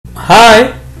Hi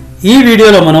ఈ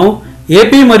వీడియోలో మనం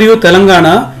ఏపీ మరియు Telangana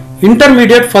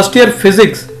intermediate first year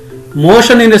physics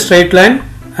motion in a straight line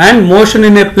and motion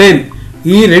in a plane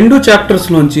ఈ రెండు చాప్టర్స్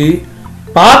నుంచి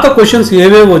పాత క్వశ్చన్స్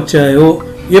ఏవేవి వచ్చాయో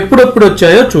ఎప్పుడెప్పుడు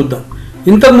వచ్చాయో చూద్దాం.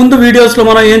 ఇంతకు ముందు వీడియోస్లో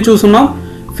మనం ఏం చూస్తున్నాం,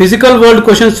 physical world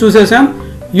questions చూసేసాం,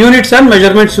 units and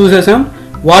measurements చూసేసాం.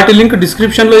 వాటి లింక్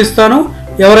డిస్క్రిప్షన్లో ఇస్తాను,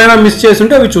 ఎవరైనా మిస్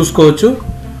చేస్తుంటే అవి చూసుకోవచ్చు.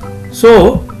 సో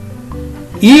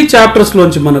ఈ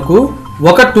చాప్టర్స్లోంచి మనకు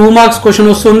ఒక 2 మార్క్స్ క్వశ్చన్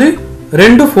వస్తుంది,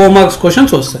 2 4 మార్క్స్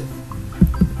క్వశ్చన్స్ వస్తాయి.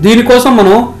 దీనికోసం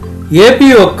మనం ఏపీ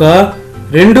యొక్క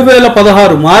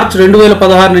 2016 మార్చ్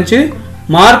 2016 నుంచి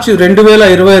మార్చ్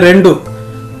 2022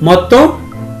 మొత్తం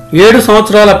 7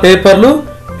 సంవత్సరాల పేపర్లు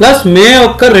ప్లస్ మే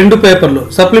యొక్క 2 పేపర్లు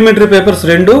సప్లిమెంటరీ పేపర్స్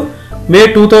 2 మే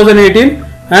 2018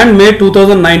 అండ్ మే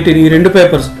 2019 ఈ 2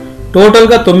 పేపర్స్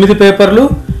టోటల్గా 9 పేపర్లు.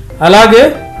 అలాగే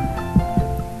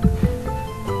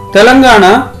తెలంగాణ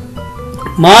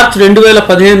మార్చ్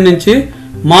 2015 నుంచి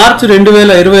మార్చ్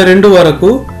 2022 వరకు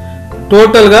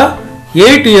టోటల్గా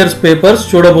 8 ఇయర్స్ పేపర్స్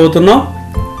చూడబోతున్నాం.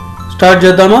 స్టార్ట్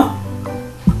చేద్దామా?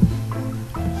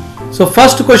 సో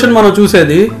ఫస్ట్ క్వశ్చన్ మనం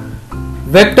చూసేది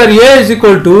vector A is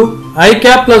equal to I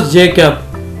cap plus J cap.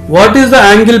 What is the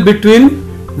angle between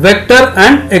vector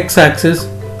and X axis?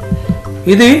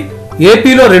 ఇది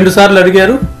ఏపీలో 2 సార్లు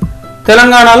అడిగారు,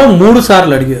 తెలంగాణలో 3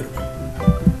 సార్లు అడిగారు.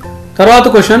 తర్వాత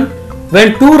question, when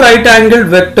two right angled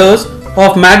vectors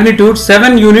of magnitude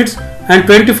 7 units and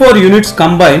 24 units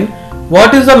combine,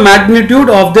 what is the magnitude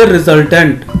of their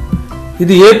resultant?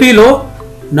 ఇది ఏపీలో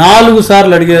 4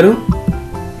 సార్లు అడిగారు.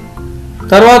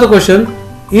 తర్వాత question,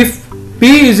 if P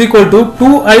is equal to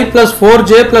 2i plus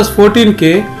 4j plus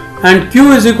 14k and Q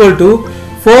is equal to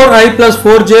 4i plus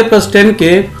 4j plus 10k,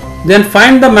 then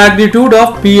find the magnitude of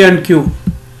P and Q.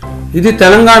 ఇది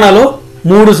తెలంగాణలో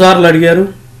 3 సార్లు అడిగారు.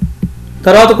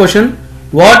 తర్వాత question,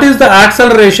 what is the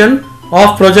acceleration of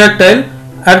projectile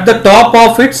at the top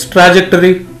of its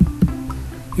trajectory?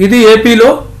 ఇది ఏపీలో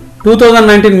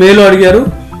 2019 మేలో అడిగారు,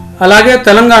 అలాగే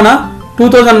తెలంగాణ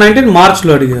 2019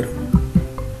 మార్చ్లో అడిగారు.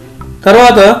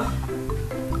 తర్వాత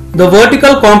the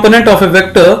vertical component of a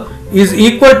vector is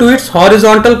equal to its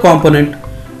horizontal component.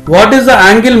 What is the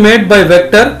angle made by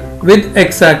vector with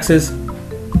x-axis?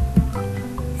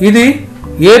 ఇది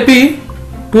AP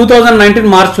 2019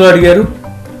 మార్చ్లో అడిగారు.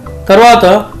 తర్వాత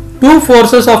 2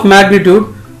 forces of magnitude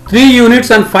 3 units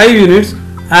and 5 units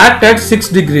act at 6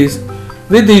 degrees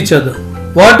with each other.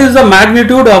 What is the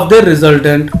magnitude of their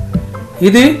resultant?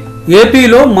 ఇది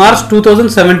ఏపీలో March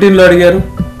 2017లో అడిగారు.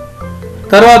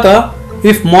 తర్వాత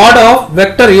if mod of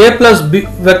vector a plus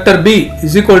vector b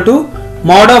is equal to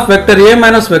mod of vector a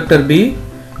minus vector b,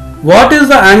 what is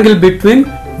the angle between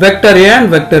vector a and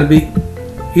vector b?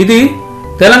 ఇది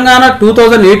తెలంగాణ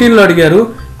 2018లో అడిగారు.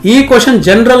 ఈ question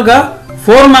జనరల్గా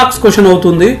 4 marks question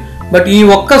అవుతుంది, but ఈ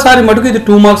ఒక్కసారి మటుకు ఇది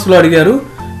 2 మార్క్స్లో అడిగారు.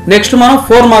 నెక్స్ట్ మనం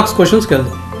 4 మార్క్స్ క్వశ్చన్స్కి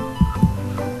వెళ్దాం.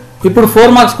 ఇప్పుడు 4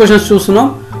 మార్క్స్ క్వశ్చన్స్ చూస్తున్నాం.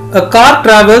 A car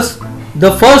travels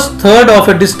the first third of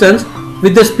a distance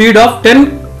with the speed of 10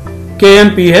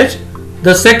 kmph,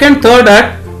 the second third at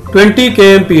 20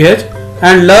 kmph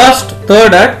and last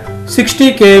third at 60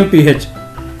 kmph.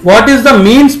 What is the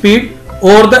mean speed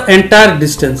over the entire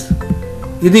distance?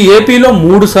 ఇది ఏపీలో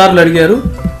 3 సార్లు అడిగారు,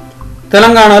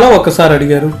 తెలంగాణలో 1 సారి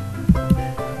అడిగారు.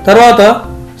 తర్వాత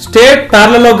state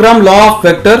parallelogram law of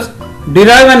vectors,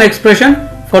 derive an expression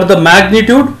for the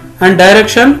magnitude and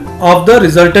direction of the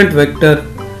resultant vector.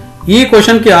 ఈ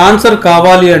క్వశ్చన్కి answer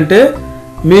కావాలి అంటే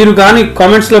మీరు కానీ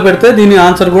కామెంట్స్లో పెడితే దీని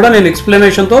ఆన్సర్ కూడా నేను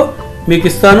ఎక్స్ప్లెనేషన్తో మీకు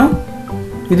ఇస్తాను.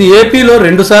 ఇది ఏపీలో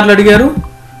 2 సార్లు అడిగారు,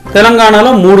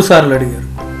 తెలంగాణలో 3 సార్లు అడిగారు.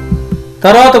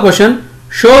 తర్వాత question,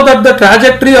 show that the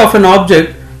trajectory of an object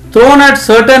thrown at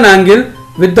certain angle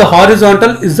with the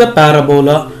horizontal is a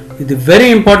parabola. ఇది వెరీ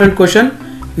ఇంపార్టెంట్ క్వశ్చన్.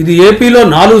 ఇది ఏపీలో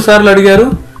 4 సార్లు అడిగారు,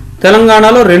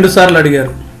 తెలంగాణలో 2 సార్లు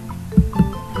అడిగారు.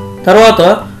 తర్వాత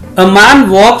a man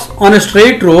walks on a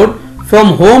straight road from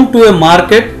home to a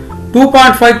market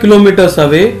 2.5 kilometers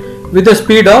away with a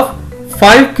speed of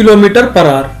 5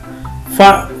 km/h.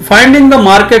 Finding the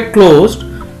market closed,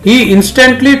 he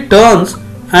instantly turns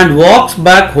and walks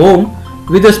back home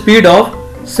with a speed of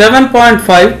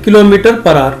 7.5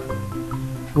 km/h.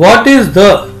 What is the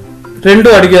రెండు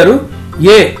అడిగారు.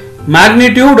 A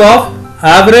magnitude of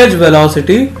average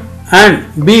velocity and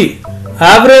B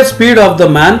average speed of the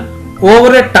man over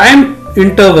a time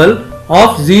interval of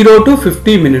 0 to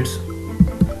 50 minutes.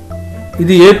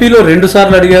 ఇది ఏపీలో 2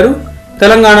 సార్లు అడిగారు,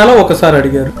 తెలంగాణలో 1 సారి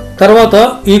అడిగారు. తర్వాత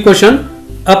ఈ question,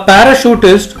 a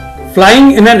parachutist flying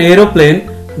in an aeroplane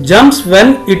jumps when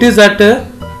it is at a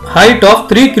height of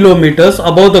 3 kilometers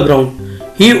above the ground.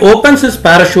 He opens his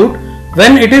parachute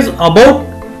when it is about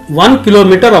 1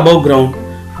 kilometer above ground.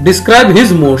 Describe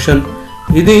his motion.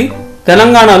 ఇది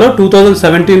తెలంగాణలో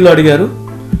 2017లో అడిగారు.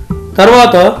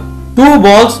 తర్వాత 2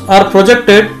 balls are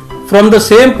projected from the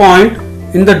same point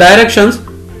in the directions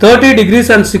 30 degrees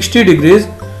and 60 degrees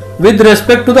with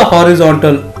respect to the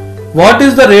horizontal. What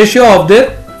is the ratio of their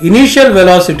initial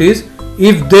velocities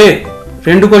if they,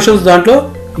 రెండు questions దాంట్లో,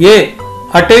 A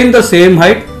attain the same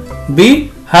height, B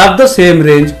have the same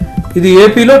range. ఇది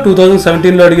ఏపీలో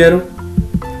 2017లో అడిగారు.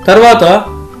 తర్వాత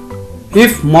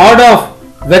if mod of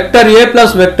vector A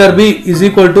plus vector B is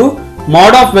equal to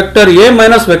mod of vector A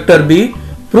minus vector B,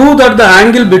 prove that the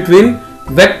angle between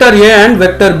vector A and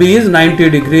vector B is 90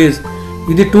 degrees.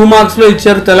 ఇది 2 మార్క్స్లో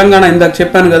ఇచ్చారు తెలంగాణ, ఇందాక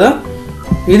చెప్పాను కదా.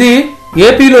 ఇది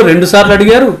ఏపీలో 2 సార్లు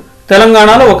అడిగారు,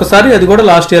 తెలంగాణలో ఒకసారి, అది కూడా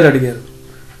లాస్ట్ ఇయర్ అడిగారు.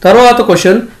 తర్వాత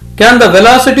question, can the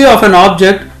velocity of an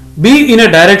object be in a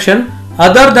direction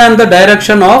other than the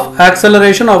direction of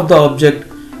acceleration of the object?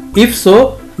 If so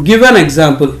give an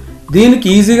example. దీనికి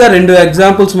ఈజీగా 2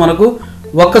 ఎగ్జాంపుల్స్ మనకు.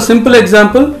 ఒక సింపుల్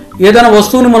ఎగ్జాంపుల్, ఏదైనా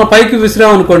వస్తువుని మన పైకి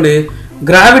విసిరామనుకోండి,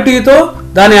 గ్రావిటీతో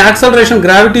దాని యాక్సలరేషన్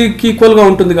గ్రావిటీకి ఈక్వల్గా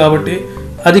ఉంటుంది కాబట్టి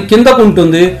అది కిందకు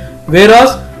ఉంటుంది,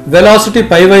 వేరాస్ వెలాసిటీ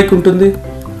పై వైపు ఉంటుంది.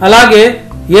 అలాగే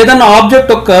ఏదైనా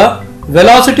ఆబ్జెక్ట్ యొక్క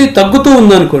వెలాసిటీ తగ్గుతూ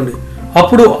ఉందనుకోండి,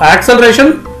 అప్పుడు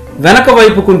యాక్సలరేషన్ వెనక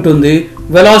వైపుకు ఉంటుంది,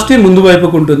 వెలాసిటీ ముందు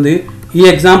వైపుకు ఉంటుంది. ఈ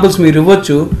ఎగ్జాంపుల్స్ మీరు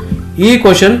ఇవ్వచ్చు. ఈ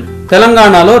క్వశ్చన్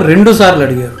తెలంగాణలో 2 సార్లు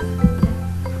అడిగారు.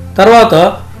 తర్వాత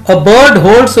a bird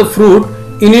holds a fruit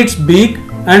in its beak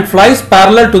and flies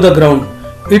parallel to the ground.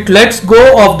 It lets go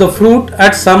of the fruit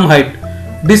at some height.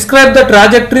 Describe the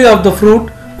trajectory of the fruit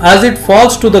as it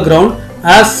falls to the ground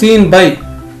as seen by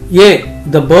A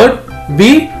the bird, B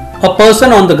a person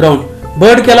on the ground.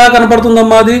 బర్డ్కి ఎలా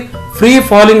కనపడుతుందమ్మా? అది free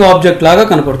falling object లాగా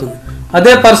కనపడుతుంది.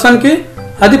 అదే పర్సన్కి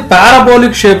అది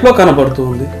parabolic షేప్లో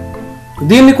కనపడుతుంది.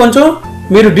 దీన్ని కొంచెం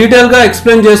మీరు డీటెయిల్గా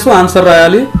ఎక్స్ప్లెయిన్ చేస్తూ ఆన్సర్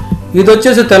రాయాలి. ఇది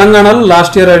వచ్చేసి తెలంగాణలో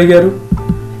లాస్ట్ ఇయర్ అడిగారు.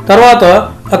 తర్వాత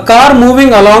a car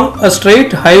moving along a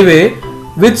straight highway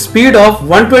with speed of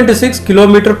 126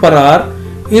 km per hour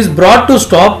is brought to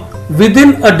stop within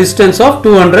a distance of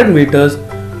 200 meters.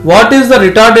 What is the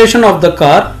retardation of the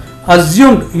car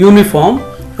assumed uniform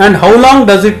and how long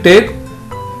does it take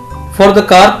for the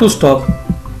car to stop?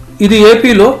 ఇది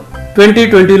ఏపీలో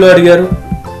 2020లో అడిగారు.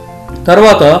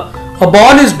 తర్వాత a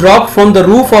ball is dropped from the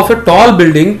roof of a tall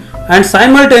building and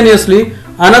simultaneously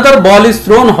another ball is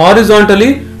thrown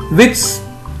horizontally with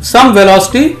some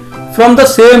velocity from the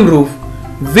same roof.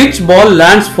 Which ball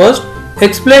lands first?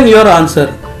 Explain your answer.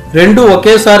 2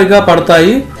 ఒకేసారిగా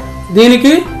పడతాయి.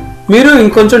 దీనికి మీరు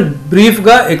ఇంకొంచెం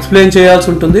బ్రీఫ్గా explain చేయాల్సి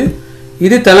ఉంటుంది.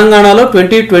 ఇది తెలంగాణలో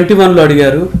 2021లో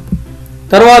అడిగారు.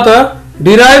 తర్వాత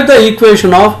derive the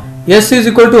equation of S is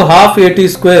equal to half AT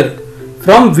square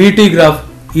from VT graph.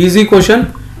 Easy question.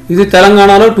 ఇది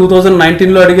తెలంగాణలో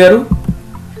 2019లో అడిగారు.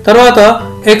 తర్వాత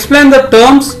explain the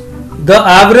terms the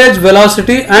average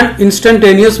velocity and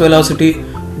instantaneous velocity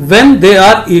when they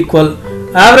are equal.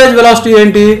 Average velocity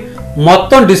ఏంటి?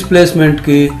 మొత్తం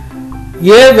డిస్ప్లేస్మెంట్కి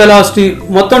a velocity,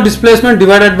 మొత్తం displacement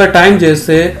divided by time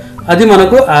చేస్తే అది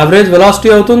మనకు యావరేజ్ వెలాసిటీ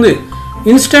అవుతుంది.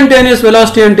 ఇన్స్టంటేనియస్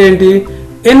వెలాసిటీ అంటే ఏంటి?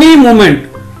 ఎనీ మూమెంట్,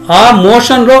 ఆ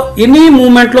మోషన్లో ఎనీ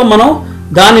మూమెంట్లో మనం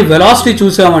దాని వెలాసిటీ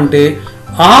చూసామంటే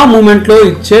ఆ మూమెంట్లో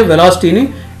ఇచ్చే వెలాసిటీని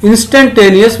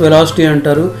ఇన్స్టంటేనియస్ వెలాసిటీ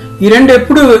అంటారు. ఈ 2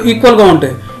 ఎప్పుడు ఈక్వల్గా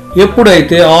ఉంటాయి?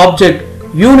 ఎప్పుడైతే ఆబ్జెక్ట్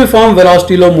యూనిఫామ్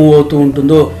వెలాసిటీలో మూవ్ అవుతూ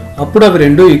ఉంటుందో అప్పుడు అవి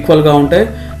 2 ఈక్వల్గా ఉంటాయి.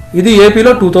 ఇది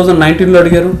ఏపీలో 2019లో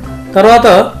అడిగారు. తర్వాత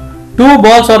 2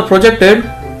 balls are projected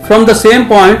from the same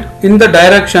point in the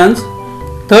directions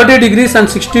 30 degrees and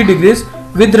 60 degrees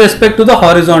with respect to the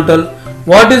horizontal.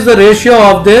 What is the ratio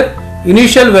of their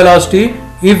initial velocity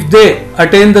if they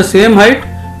attain the same height,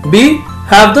 B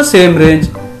have the same range?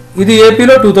 ఇది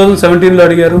ఏపీలో 2017లో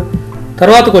అడిగారు.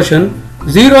 తర్వాత question,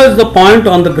 0 is the point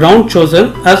on the ground chosen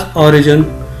as origin.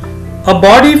 A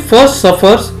body first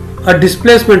suffers a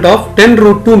displacement of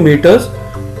 10√2 meters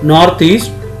northeast,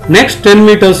 next 10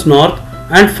 meters north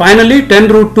and finally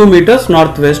 10√2 meters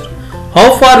northwest. How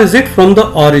far is it from the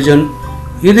origin?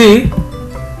 ఇది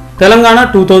తెలంగాణ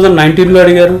 2019లో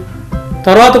అడిగారు.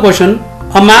 తర్వాత question,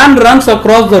 a man runs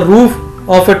across the roof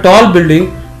of a tall building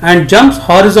and jumps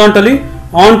horizontally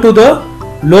onto the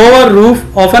lower roof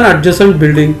of an adjacent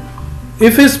building.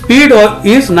 If his speed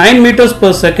is 9 meters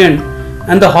per second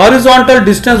and the horizontal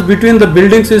distance between the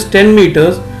buildings is 10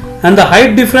 meters and the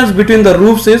height difference between the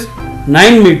roofs is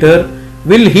 9 meters,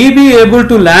 will he be able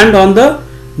to land on the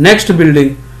next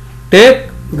building? Take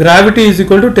gravity is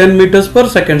equal to 10 meters per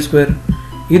second square.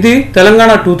 ఇది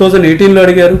తెలంగాణ 2018లో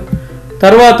అడిగారు.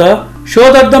 తర్వాత show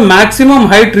that the maximum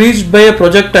height reached by a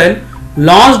projectile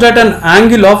launched at an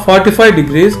angle of 45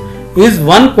 degrees is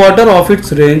 1/4 of its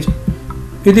range.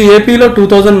 ఇది ఏపీలో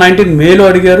 2019 మేలో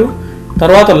అడిగారు.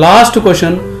 తర్వాత last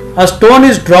question, a stone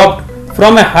is dropped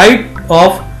from a height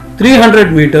of 300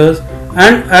 meters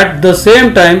and at the same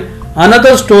time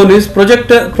another stone is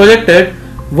projected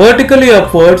vertically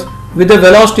upwards with a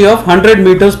velocity of 100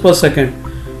 meters per second.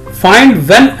 Find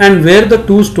when and where the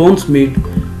two stones meet.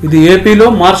 ఇది ఏపీలో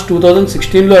March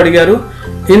 2016లో అడిగారు.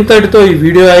 ఇంతటితో ఈ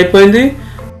video అయిపోయింది.